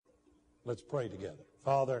Let's pray together.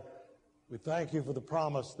 Father, we thank you for the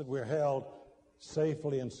promise that we're held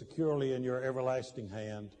safely and securely in your everlasting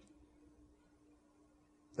hand,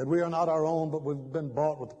 that we are not our own, but we've been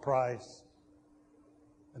bought with a price,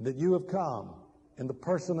 and that you have come in the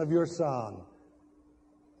person of your Son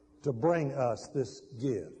to bring us this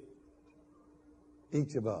gift,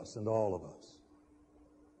 each of us and all of us.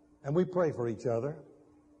 And we pray for each other.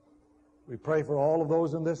 We pray for all of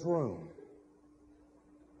those in this room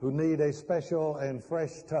who need a special and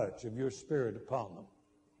fresh touch of your Spirit upon them.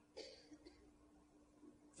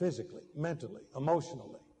 Physically, mentally,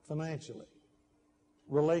 emotionally, financially,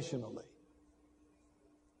 relationally.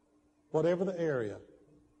 Whatever the area,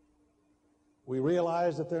 we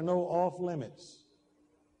realize that there are no off limits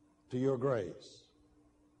to your grace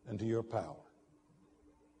and to your power.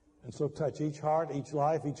 And so touch each heart, each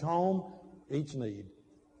life, each home, each need.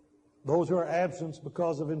 Those who are absent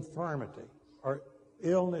because of infirmity or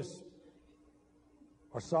illness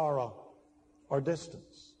or sorrow or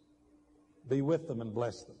distance, be with them and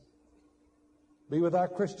bless them. Be with our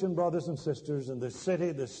Christian brothers and sisters in this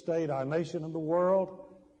city, this state, our nation, and the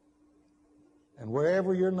world. And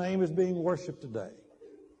wherever your name is being worshiped today,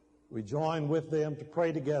 we join with them to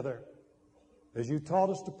pray together as you taught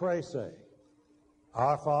us to pray, saying,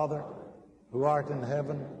 Our Father, who art in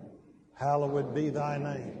heaven, hallowed be thy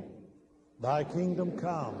name. Thy kingdom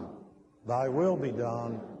come, thy will be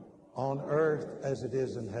done, on earth as it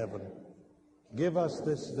is in heaven. Give us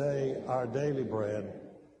this day our daily bread,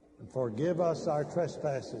 and forgive us our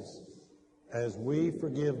trespasses, as we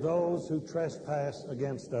forgive those who trespass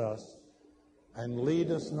against us. And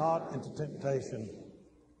lead us not into temptation,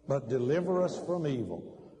 but deliver us from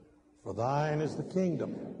evil. For thine is the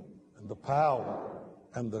kingdom, and the power,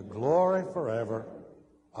 and the glory forever.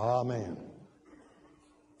 Amen.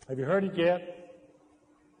 Have you heard it yet?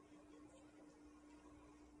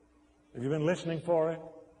 Have you been listening for it?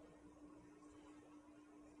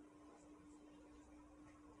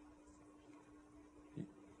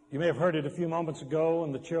 You may have heard it a few moments ago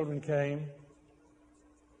when the children came.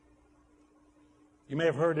 You may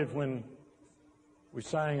have heard it when we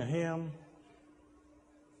sang a hymn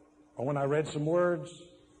or when I read some words.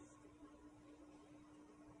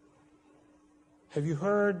 Have you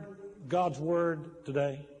heard God's word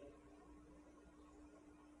today?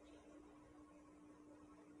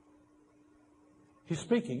 He's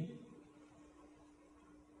speaking.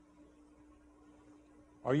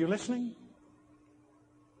 Are you listening?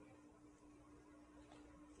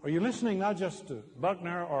 Are you listening not just to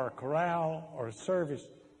Buckner or a chorale or a service,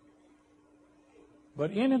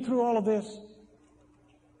 but in and through all of this,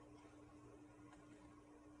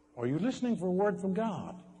 are you listening for a word from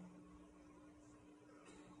God?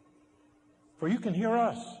 For you can hear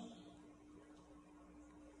us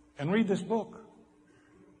and read this book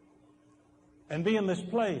and be in this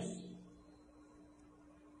place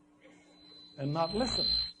and not listen,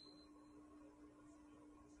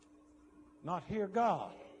 not hear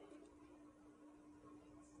God.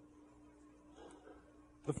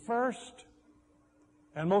 The first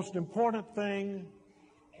and most important thing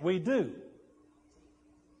we do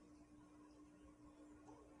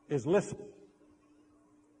is listen.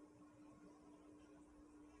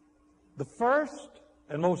 The first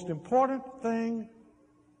and most important thing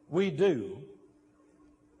we do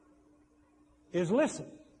is listen.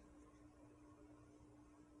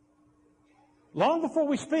 Long before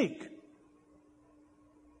we speak,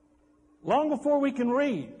 long before we can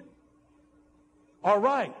read or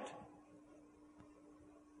write,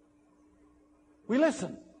 we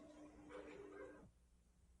listen.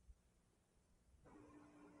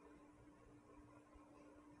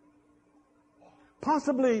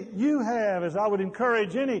 Possibly you have, as I would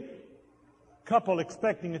encourage any couple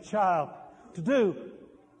expecting a child to do,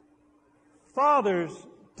 fathers,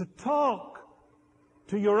 to talk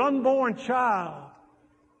to your unborn child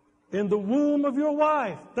in the womb of your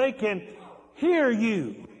wife. They can hear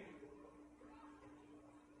you.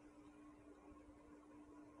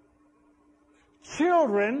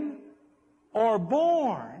 Children are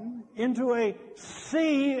born into a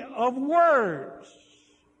sea of words.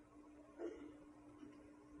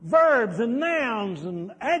 Verbs and nouns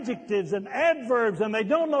and adjectives and adverbs, and they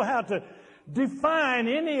don't know how to define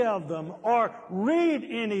any of them or read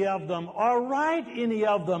any of them or write any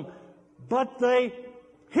of them, but they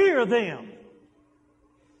hear them.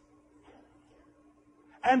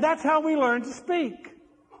 And that's how we learn to speak.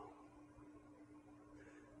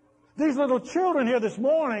 These little children here this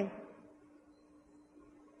morning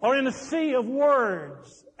are in a sea of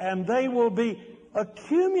words, and they will be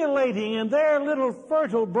accumulating in their little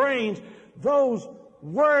fertile brains those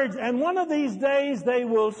words. And one of these days they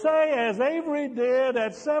will say, as Avery did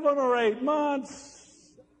at 7 or 8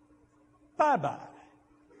 months, bye-bye.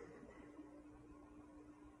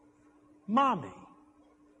 Mommy,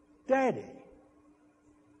 Daddy,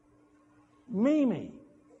 Mimi,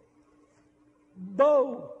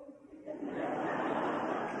 Bo.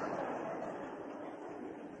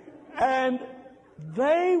 And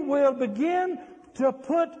they will begin to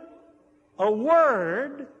put a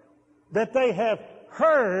word that they have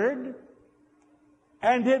heard,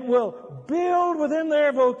 and it will build within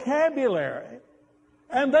their vocabulary,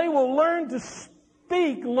 and they will learn to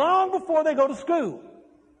speak long before they go to school.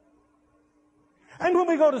 And when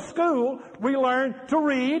we go to school, we learn to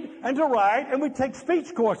read and to write, and we take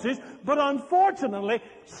speech courses. But unfortunately,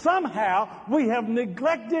 somehow we have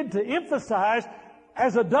neglected to emphasize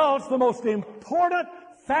as adults the most important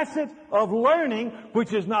facet of learning,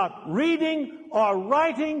 which is not reading or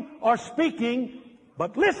writing or speaking,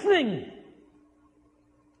 but listening.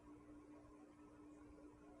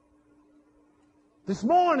 This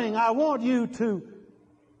morning, I want you to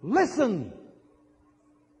listen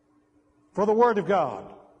for the Word of God.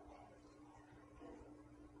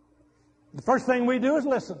 The first thing we do is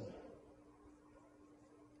listen.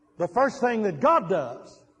 The first thing that God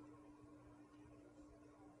does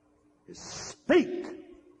is speak.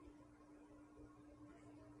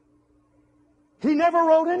 He never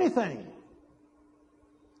wrote anything.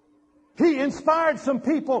 He inspired some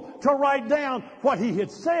people to write down what he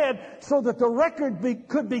had said so that the record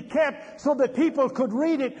could be kept, so that people could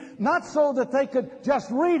read it, not so that they could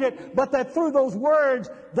just read it, but that through those words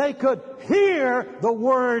they could hear the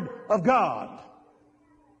Word of God.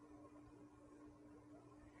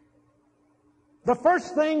 The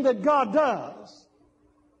first thing that God does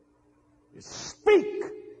is speak.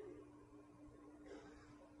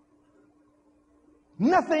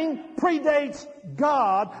 Nothing predates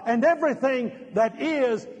God, and everything that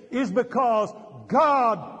is because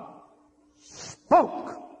God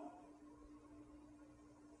spoke.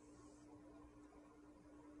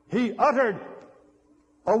 He uttered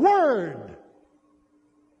a word,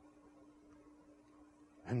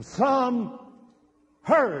 and some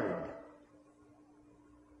heard.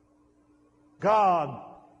 God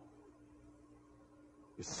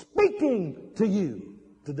is speaking to you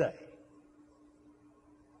today.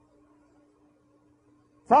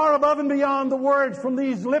 Far above and beyond the words from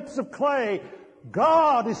these lips of clay,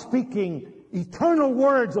 God is speaking eternal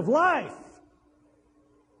words of life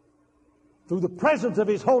through the presence of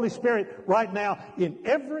His Holy Spirit right now in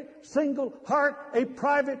every single heart. A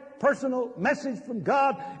private, personal message from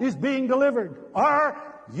God is being delivered. Are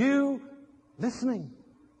you listening?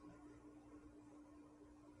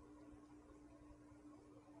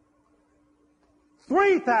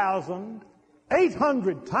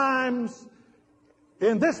 $3,800 times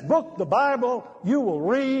in this book, the Bible, you will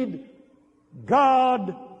read,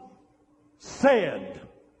 God said.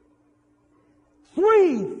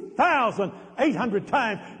 3,800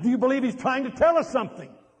 times. Do you believe He's trying to tell us something?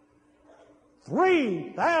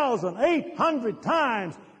 3,800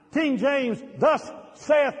 times. King James, thus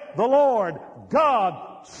saith the Lord.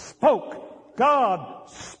 God spoke. God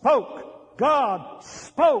spoke. God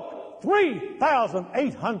spoke.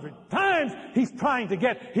 3,800 times He's trying to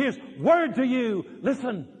get His word to you.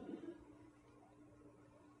 Listen.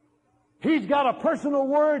 He's got a personal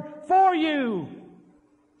word for you.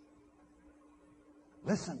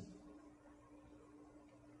 Listen.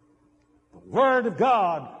 The Word of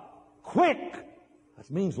God, quick, that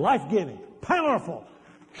means life-giving, powerful,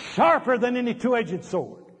 sharper than any two-edged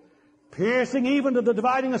sword, piercing even to the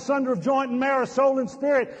dividing asunder of joint and marrow, soul and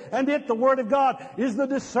spirit. And it, the Word of God, is the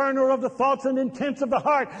discerner of the thoughts and intents of the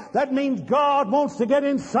heart. That means God wants to get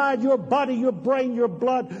inside your body, your brain, your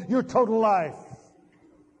blood, your total life.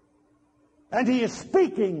 And He is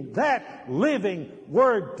speaking that living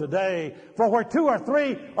Word today. For where 2 or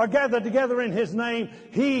 3 are gathered together in His name,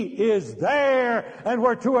 He is there. And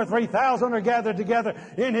where 2 or 3,000 are gathered together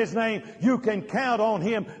in His name, you can count on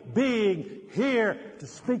Him being here to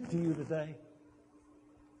speak to you today.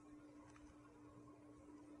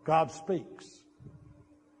 God speaks.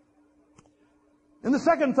 In the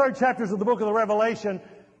 2nd and 3rd chapters of the book of the Revelation,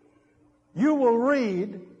 you will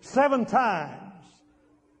read 7 times,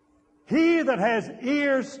 he that has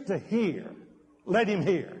ears to hear, let him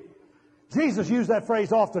hear. Jesus used that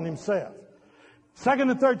phrase often Himself.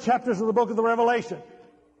 2nd and 3rd chapters of the book of the Revelation.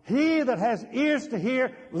 He that has ears to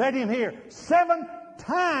hear, let him hear. 7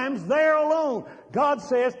 times there alone, God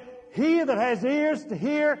says, he that has ears to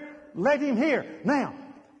hear, let him hear. Now,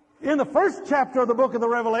 in the 1st chapter of the book of the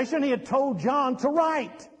Revelation, He had told John to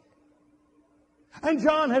write. And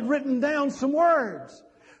John had written down some words.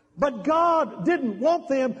 But God didn't want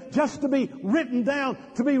them just to be written down,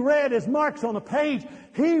 to be read as marks on a page.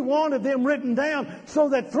 He wanted them written down so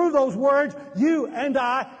that through those words, you and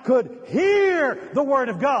I could hear the Word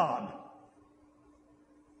of God.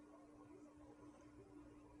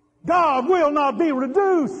 God will not be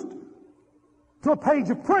reduced to a page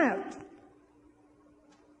of print.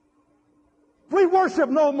 We worship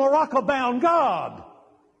no Morocco-bound God.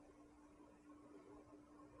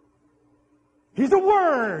 He's a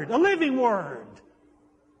Word, a living Word.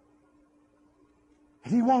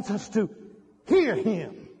 And He wants us to hear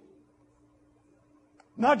Him.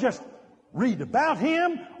 Not just read about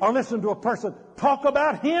Him or listen to a person talk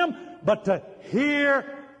about Him, but to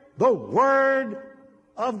hear the Word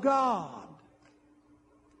of God.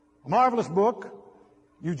 A marvelous book.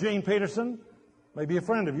 Eugene Peterson, maybe a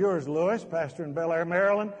friend of yours, Lewis, pastor in Bel Air,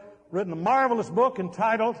 Maryland, written a marvelous book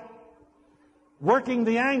entitled Working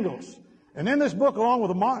the Angles. And in this book, along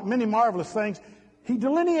with many marvelous things, he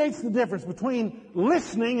delineates the difference between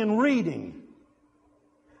listening and reading.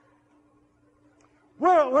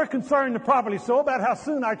 We're concerned, and properly so, about how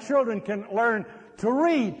soon our children can learn to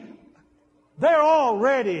read. They're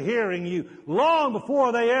already hearing you. Long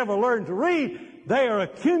before they ever learn to read, they are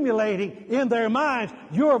accumulating in their minds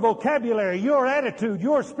your vocabulary, your attitude,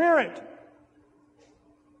 your spirit.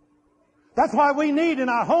 That's why we need in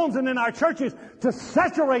our homes and in our churches to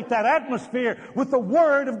saturate that atmosphere with the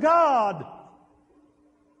Word of God.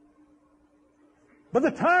 By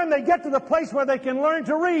the time they get to the place where they can learn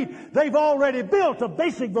to read, they've already built a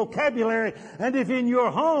basic vocabulary. And if in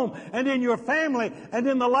your home and in your family and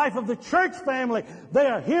in the life of the church family they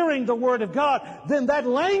are hearing the Word of God, then that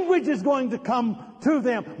language is going to come to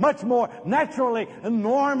them much more naturally and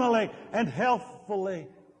normally and healthfully.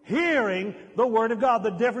 Hearing the Word of God, the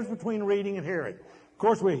difference between reading and hearing. Of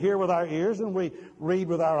course, we hear with our ears and we read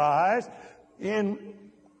with our eyes. In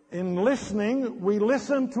listening, we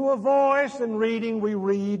listen to a voice. In reading, we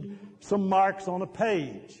read some marks on a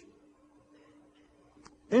page.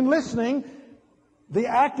 In listening, the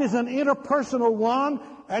act is an interpersonal one,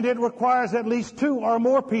 and it requires at least two or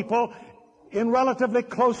more people in relatively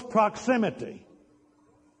close proximity.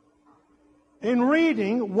 In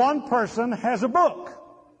reading, one person has a book.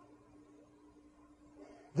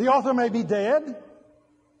 The author may be dead,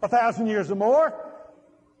 1,000 years or more.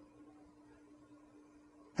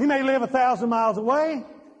 He may live 1,000 miles away.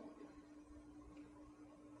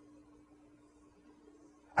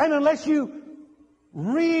 And unless you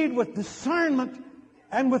read with discernment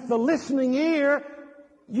and with the listening ear,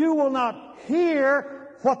 you will not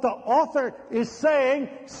hear what the author is saying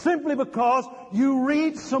simply because you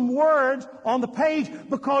read some words on the page,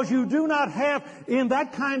 because you do not have in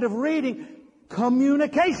that kind of reading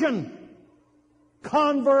communication,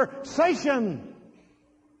 conversation.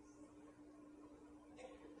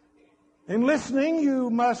 In listening, you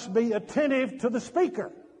must be attentive to the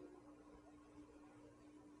speaker.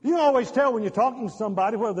 You can always tell when you're talking to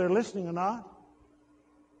somebody whether they're listening or not.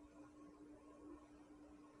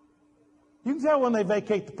 You can tell when they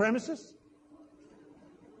vacate the premises.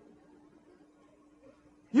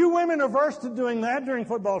 You women are versed at doing that during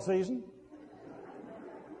football season.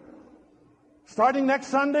 Starting next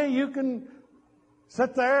Sunday, you can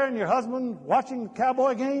sit there and your husband watching the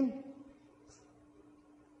Cowboy game,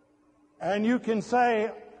 and you can say,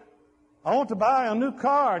 I want to buy a new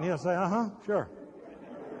car. And he'll say, sure.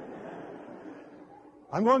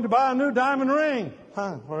 I'm going to buy a new diamond ring.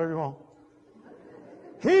 Whatever you want.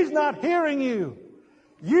 He's not hearing you.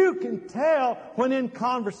 You can tell when in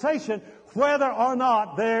conversation whether or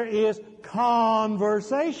not there is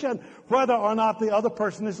conversation, whether or not the other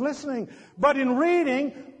person is listening. But in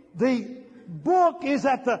reading, the book is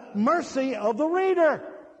at the mercy of the reader.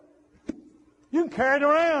 You can carry it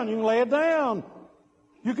around. You can lay it down.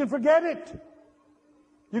 You can forget it.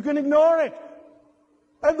 You can ignore it.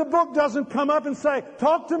 And the book doesn't come up and say,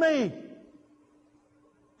 talk to me.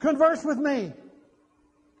 Converse with me.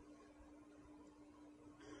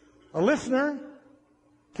 A listener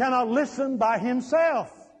cannot listen by himself.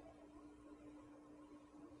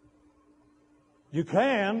 You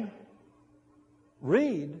can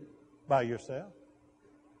read by yourself.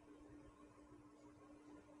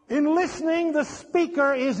 In listening, the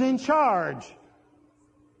speaker is in charge.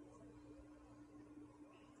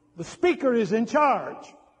 The speaker is in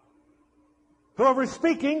charge. Whoever is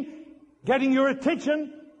speaking, getting your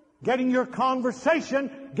attention, getting your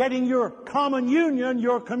conversation, getting your common union,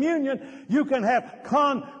 your communion. You can have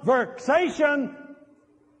conversation,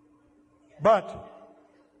 but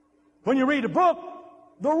when you read a book,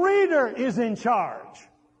 the reader is in charge.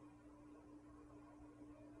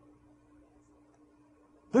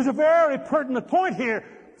 There's a very pertinent point here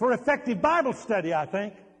for effective Bible study, I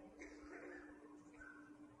think.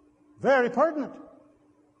 Very pertinent.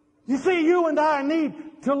 You see, you and I need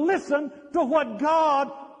to listen to what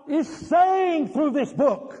God is saying through this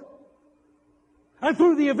book and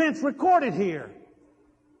through the events recorded here.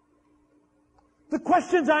 The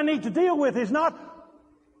questions I need to deal with is not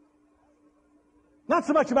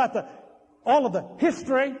so much about all of the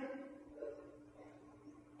history,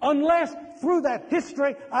 unless through that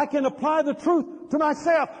history I can apply the truth to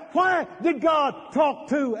myself. Why did God talk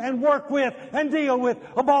to and work with and deal with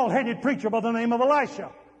a bald-headed preacher by the name of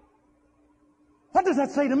Elisha? What does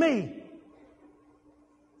that say to me?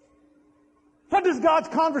 What does God's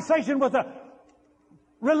conversation with a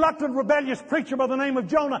reluctant, rebellious preacher by the name of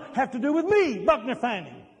Jonah have to do with me, Buckner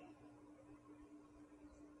Fanning?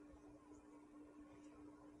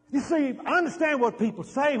 You see, I understand what people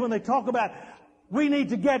say when they talk about we need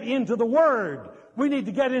to get into the Word. We need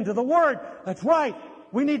to get into the Word. That's right.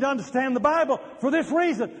 We need to understand the Bible for this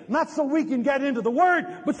reason. Not so we can get into the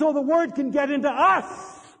Word, but so the Word can get into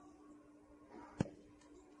us.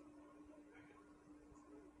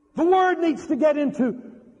 The Word needs to get into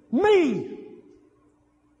me.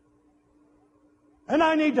 And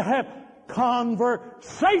I need to have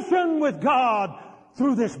conversation with God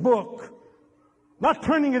through this book. Not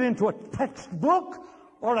turning it into a textbook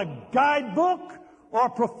or a guidebook or a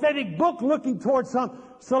prophetic book looking towards some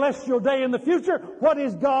celestial day in the future. What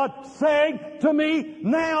is God saying to me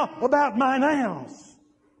now about my nows?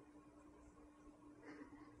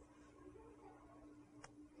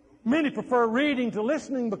 Many prefer reading to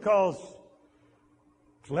listening because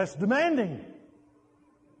it's less demanding,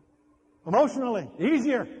 emotionally,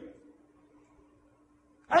 easier.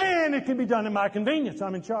 And it can be done in my convenience.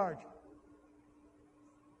 I'm in charge.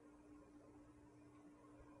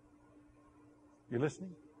 You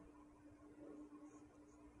listening?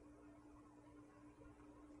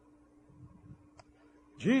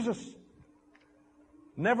 Jesus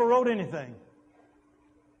never wrote anything.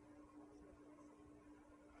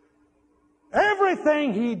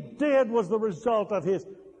 Everything he did was the result of his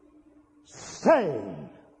saying,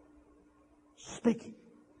 speaking.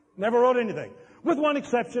 Never wrote anything. With one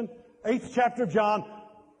exception, 8th chapter of John,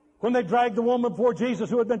 when they dragged the woman before Jesus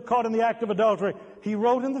who had been caught in the act of adultery, he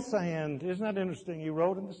wrote in the sand. Isn't that interesting? He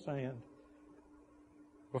wrote in the sand.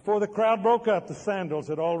 Before the crowd broke up, the sandals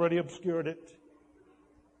had already obscured it.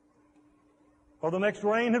 Or the next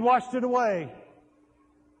rain had washed it away.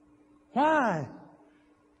 Why?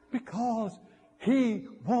 Because he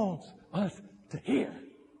wants us to hear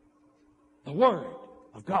the Word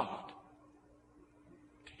of God.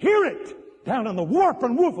 To hear it down in the warp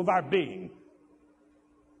and woof of our being.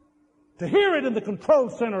 To hear it in the control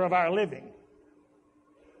center of our living.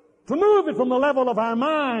 To move it from the level of our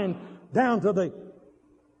mind down to the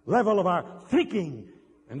level of our thinking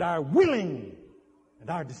and our willing and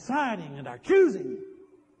our deciding and our choosing.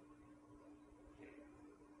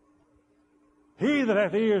 He that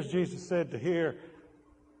hath ears, Jesus said, to hear,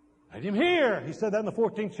 let him hear. He said that in the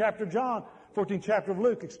 14th chapter of John, 14th chapter of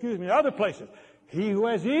Luke, other places. He who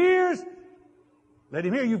has ears, let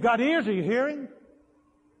him hear. You've got ears, are you hearing?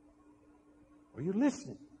 Are you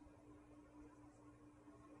listening?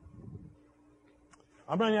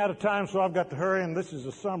 I'm running out of time, so I've got to hurry, and this is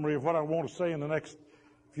a summary of what I want to say in the next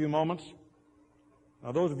few moments.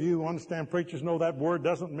 Now, those of you who understand preachers know that word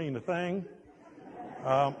doesn't mean a thing.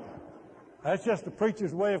 That's just the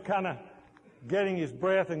preacher's way of kind of getting his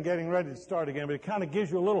breath and getting ready to start again, but it kind of gives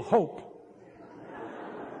you a little hope.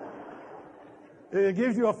 It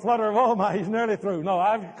gives you a flutter of, oh my, he's nearly through. No,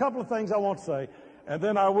 I have a couple of things I want to say, and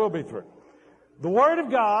then I will be through. The Word of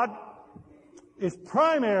God is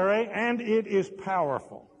primary and it is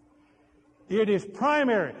powerful. It is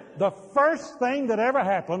primary. The first thing that ever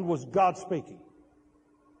happened was God speaking.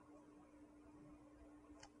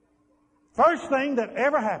 First thing that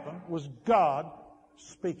ever happened was God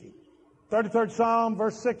speaking. 33rd Psalm,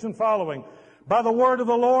 verse 6 and following. By the word of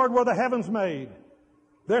the Lord were the heavens made,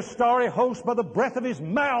 their starry host by the breath of his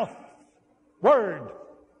mouth. Word.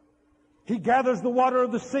 He gathers the water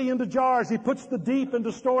of the sea into jars. He puts the deep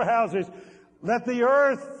into storehouses. Let the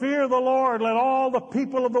earth fear the Lord. Let all the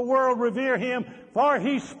people of the world revere him. For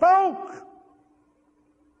he spoke,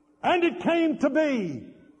 and it came to be.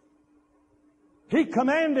 He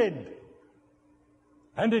commanded,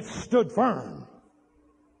 and it stood firm.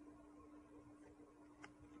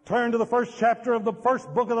 Turn to the first chapter of the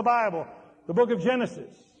first book of the Bible, the book of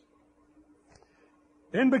Genesis.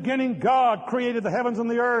 In beginning, God created the heavens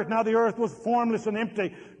and the earth. Now the earth was formless and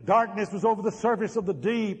empty. Darkness was over the surface of the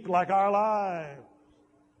deep, like our lives.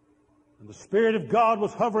 And the Spirit of God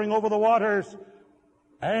was hovering over the waters.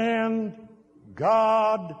 And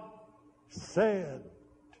God said,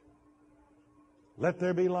 let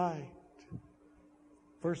there be light.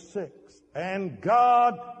 Verse 6. And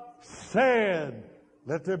God said,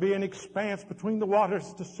 let there be an expanse between the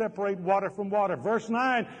waters to separate water from water. Verse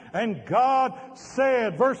 9. And God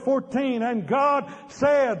said. Verse 14. And God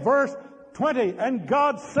said. Verse 20. And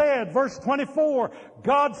God said. Verse 24.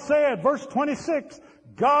 God said. Verse 26.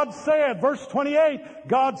 God said. Verse 28.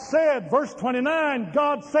 God said. Verse 29.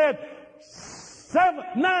 God said.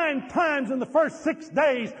 9 times in the first 6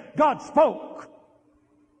 days, God spoke.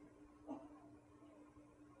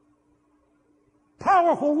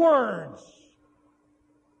 Powerful words.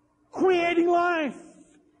 Creating life.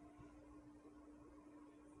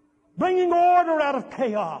 Bringing order out of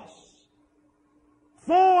chaos.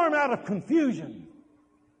 Form out of confusion.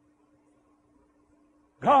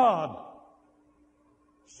 God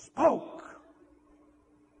spoke.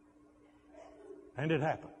 And it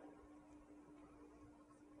happened.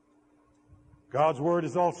 God's Word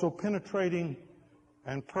is also penetrating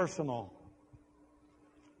and personal.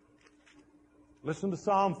 Listen to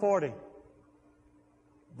Psalm 40,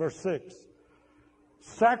 verse 6.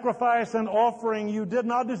 Sacrifice and offering you did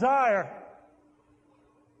not desire,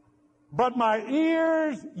 but my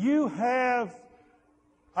ears you have.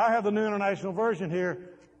 I have the New International Version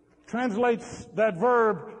here. Translates that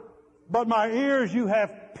verb, but my ears you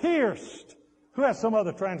have pierced. Who has some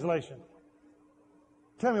other translation?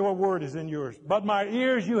 Tell me what word is in yours. But my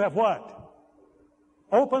ears you have what?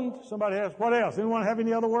 Opened? Somebody has. What else? Anyone have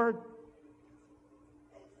any other word?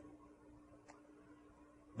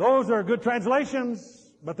 Those are good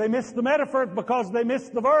translations, but they miss the metaphor because they miss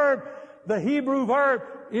the verb. The Hebrew verb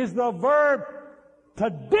is the verb to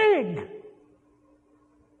dig.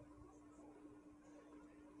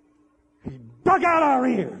 He dug out our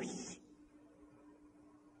ears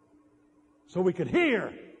so we could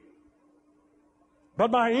hear. But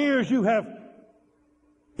my ears you have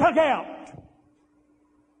dug out.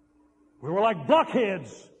 We were like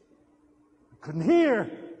blockheads. We couldn't hear.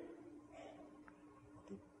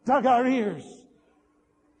 Dug our ears.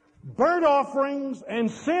 Burnt offerings and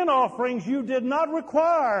sin offerings you did not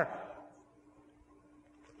require.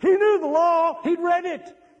 He knew the law. He'd read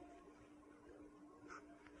it.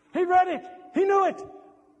 He'd read it. He knew it.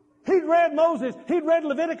 He'd read Moses. He'd read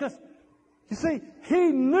Leviticus. You see,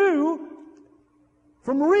 he knew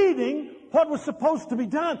from reading what was supposed to be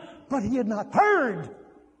done, but he had not heard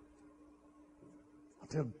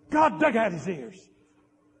until God dug out his ears.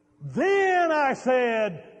 Then I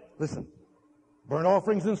said, listen, burnt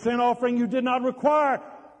offerings and sin offering you did not require.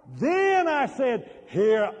 Then I said,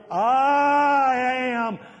 here I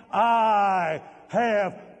am. I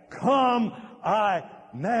have come. I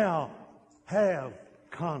now have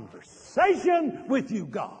conversation with you,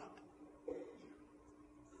 God.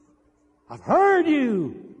 I've heard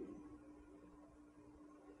you.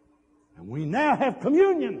 And we now have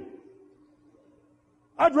communion.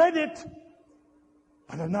 I'd read it,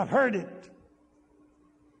 but I've not heard it.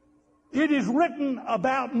 It is written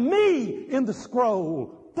about me in the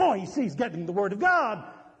scroll. Boy, you see, he's getting the Word of God.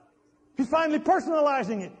 He's finally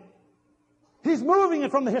personalizing it. He's moving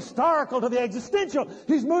it from the historical to the existential.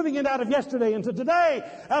 He's moving it out of yesterday into today,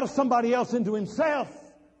 out of somebody else into himself.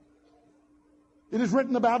 It is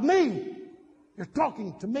written about me. You're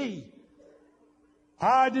talking to me.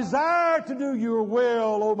 I desire to do your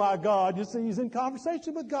will, oh my God. You see, he's in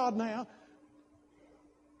conversation with God now.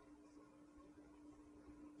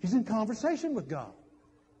 He's in conversation with God.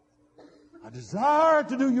 I desire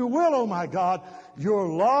to do your will, oh my God. Your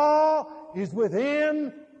law is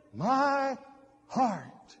within my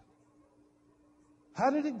heart. How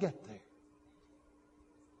did it get there?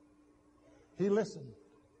 He listened.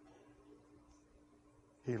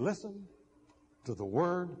 He listened to the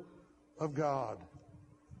Word of God.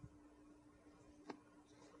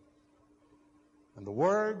 And the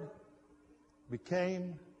Word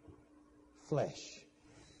became flesh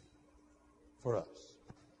for us.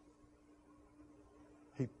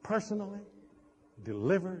 He personally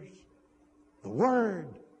delivers the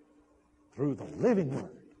Word through the living Word,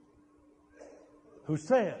 who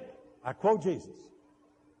said, I quote Jesus,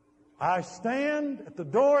 I stand at the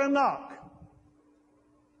door and knock.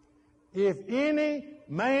 If any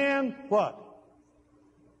man, what?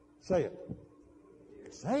 Say it.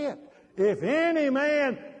 Say it. If any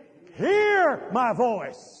man hear my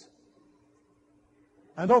voice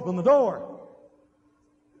and open the door,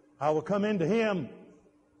 I will come into him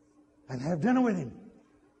and have dinner with him.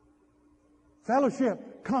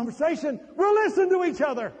 Fellowship, conversation. We'll listen to each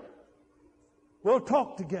other. We'll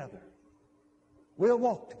talk together. We'll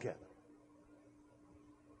walk together.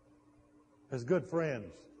 as good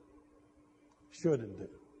friends should and do.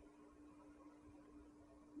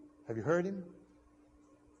 Have you heard him?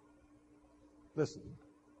 Listen.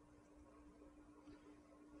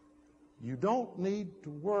 You don't need to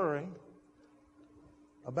worry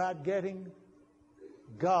about getting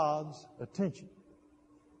God's attention.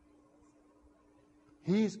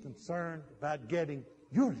 He's concerned about getting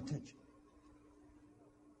your attention.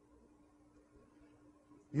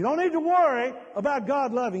 You don't need to worry about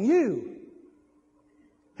God loving you.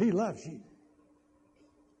 He loves you.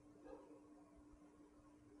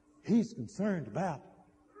 He's concerned about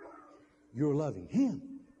your loving Him.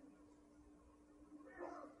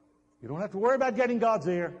 You don't have to worry about getting God's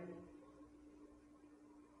ear.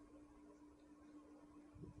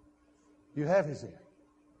 You have His ear.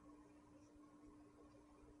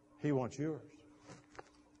 He wants yours.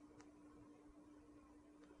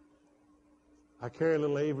 I carry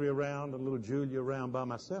little Avery around and little Julia around by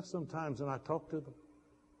myself sometimes, and I talk to them.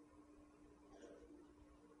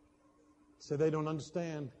 Say they don't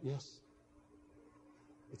understand. Yes.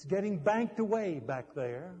 It's getting banked away back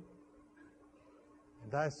there.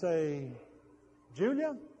 And I say,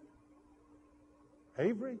 Julia,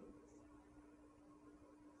 Avery,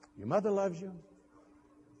 your mother loves you.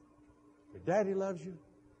 Your daddy loves you.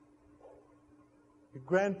 Your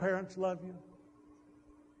grandparents love you.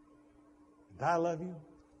 And I love you.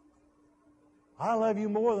 I love you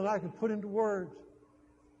more than I can put into words.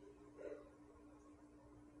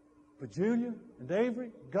 But Julia and Avery,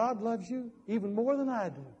 God loves you even more than I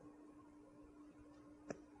do.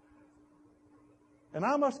 And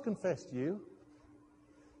I must confess to you,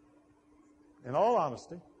 in all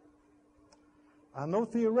honesty, I know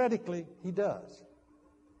theoretically He does.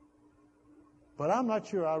 But I'm not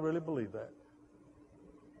sure I really believe that.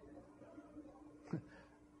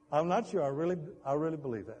 I'm not sure I really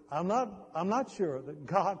believe that. I'm not sure that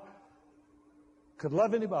God could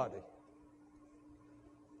love anybody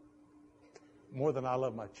more than I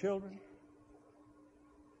love my children,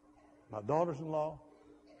 my daughters-in-law,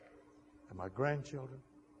 and my grandchildren.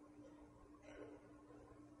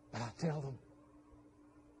 And I tell them,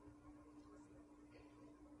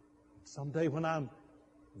 someday when I'm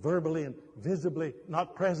verbally and visibly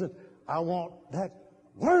not present, I want that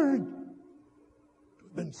word to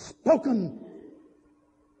have been spoken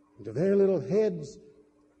into their little heads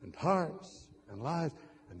and hearts and lives.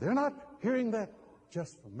 And they're not hearing that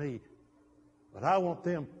just from me, but I want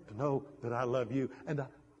them to know that I love you and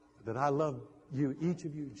that I love you, each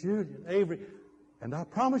of you, Julia and Avery. And I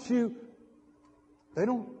promise you, they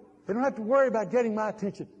don't have to worry about getting my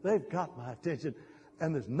attention. They've got my attention.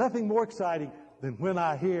 And there's nothing more exciting than when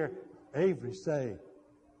I hear Avery say,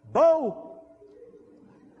 Bo,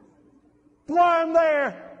 boy, I'm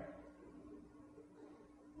there.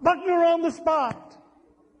 But you're on the spot.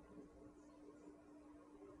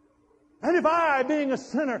 And if I, being a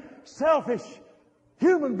sinner, selfish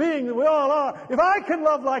human being that we all are, if I can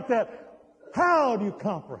love like that, how do you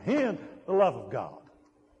comprehend the love of God?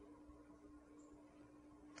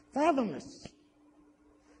 Fathomless.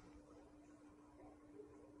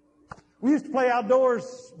 We used to play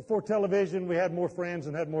outdoors before television. We had more friends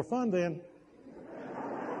and had more fun then.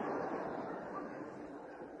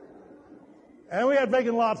 And we had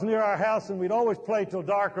vacant lots near our house, and we'd always play till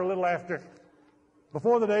dark or a little after,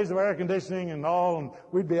 before the days of air conditioning and all, and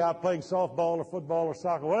we'd be out playing softball or football or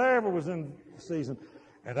soccer, whatever was in season.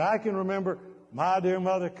 And I can remember my dear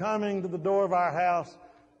mother coming to the door of our house.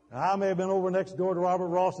 And I may have been over next door to Robert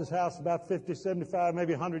Ross's house, about 50, 75,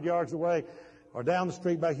 maybe 100 yards away, or down the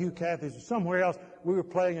street by Hugh Cathy's or somewhere else. We were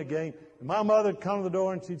playing a game. And my mother would come to the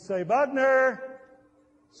door and she'd say, Butner,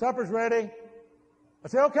 supper's ready.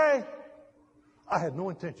 I'd say, okay. I had no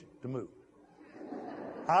intention to move.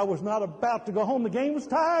 I was not about to go home. The game was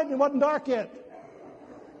tied and it wasn't dark yet.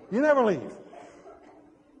 You never leave.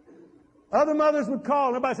 Other mothers would call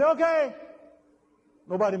and everybody say, okay.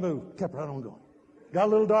 Nobody moved. Kept right on going. Got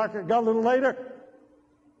a little darker, got a little later.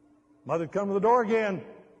 Mother'd come to the door again.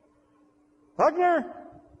 Buckner,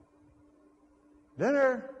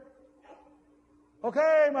 dinner.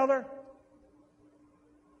 Okay, Mother.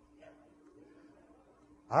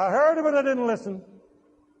 I heard it, but I didn't listen.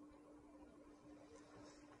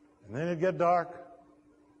 And then it'd get dark.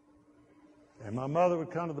 And my mother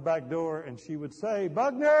would come to the back door and she would say,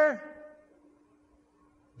 Buckner,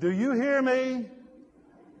 do you hear me?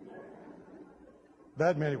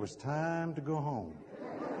 That meant it was time to go home.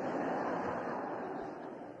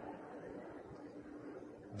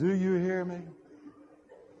 Do you hear me?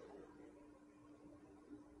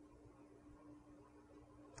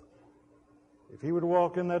 If he would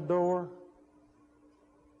walk in that door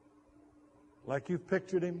like you've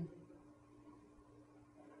pictured him,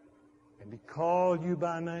 and He called you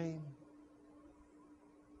by name,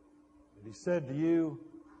 and He said to you,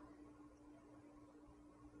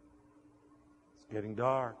 it's getting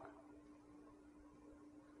dark.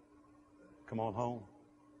 Come on home.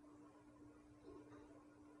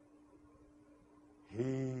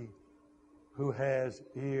 He who has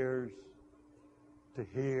ears to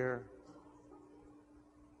hear,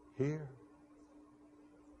 hear.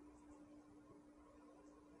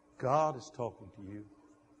 God is talking to you.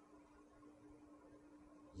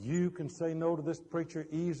 You can say no to this preacher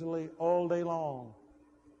easily all day long.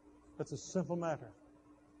 That's a simple matter.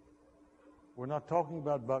 We're not talking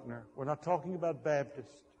about Buckner. We're not talking about Baptist.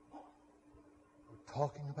 We're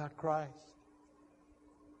talking about Christ.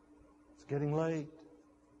 It's getting late.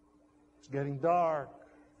 It's getting dark.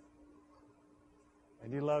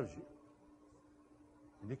 And He loves you.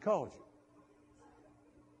 And He calls you.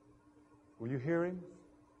 Will you hear Him?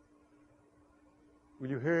 Will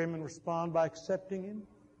you hear Him and respond by accepting Him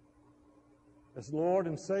as Lord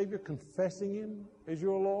and Savior, confessing Him as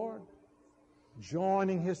your Lord,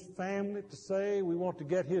 joining His family to say we want to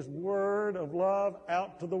get His word of love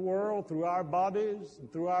out to the world through our bodies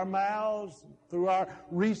and through our mouths, and through our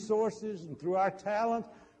resources and through our talent?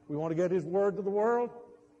 We want to get His word to the world.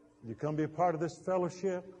 Will you come be a part of this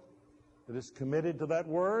fellowship that is committed to that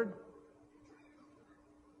word?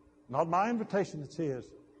 Not my invitation, it's His.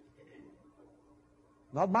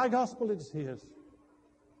 Not my gospel, it is His.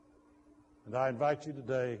 And I invite you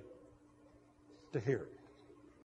today to hear it.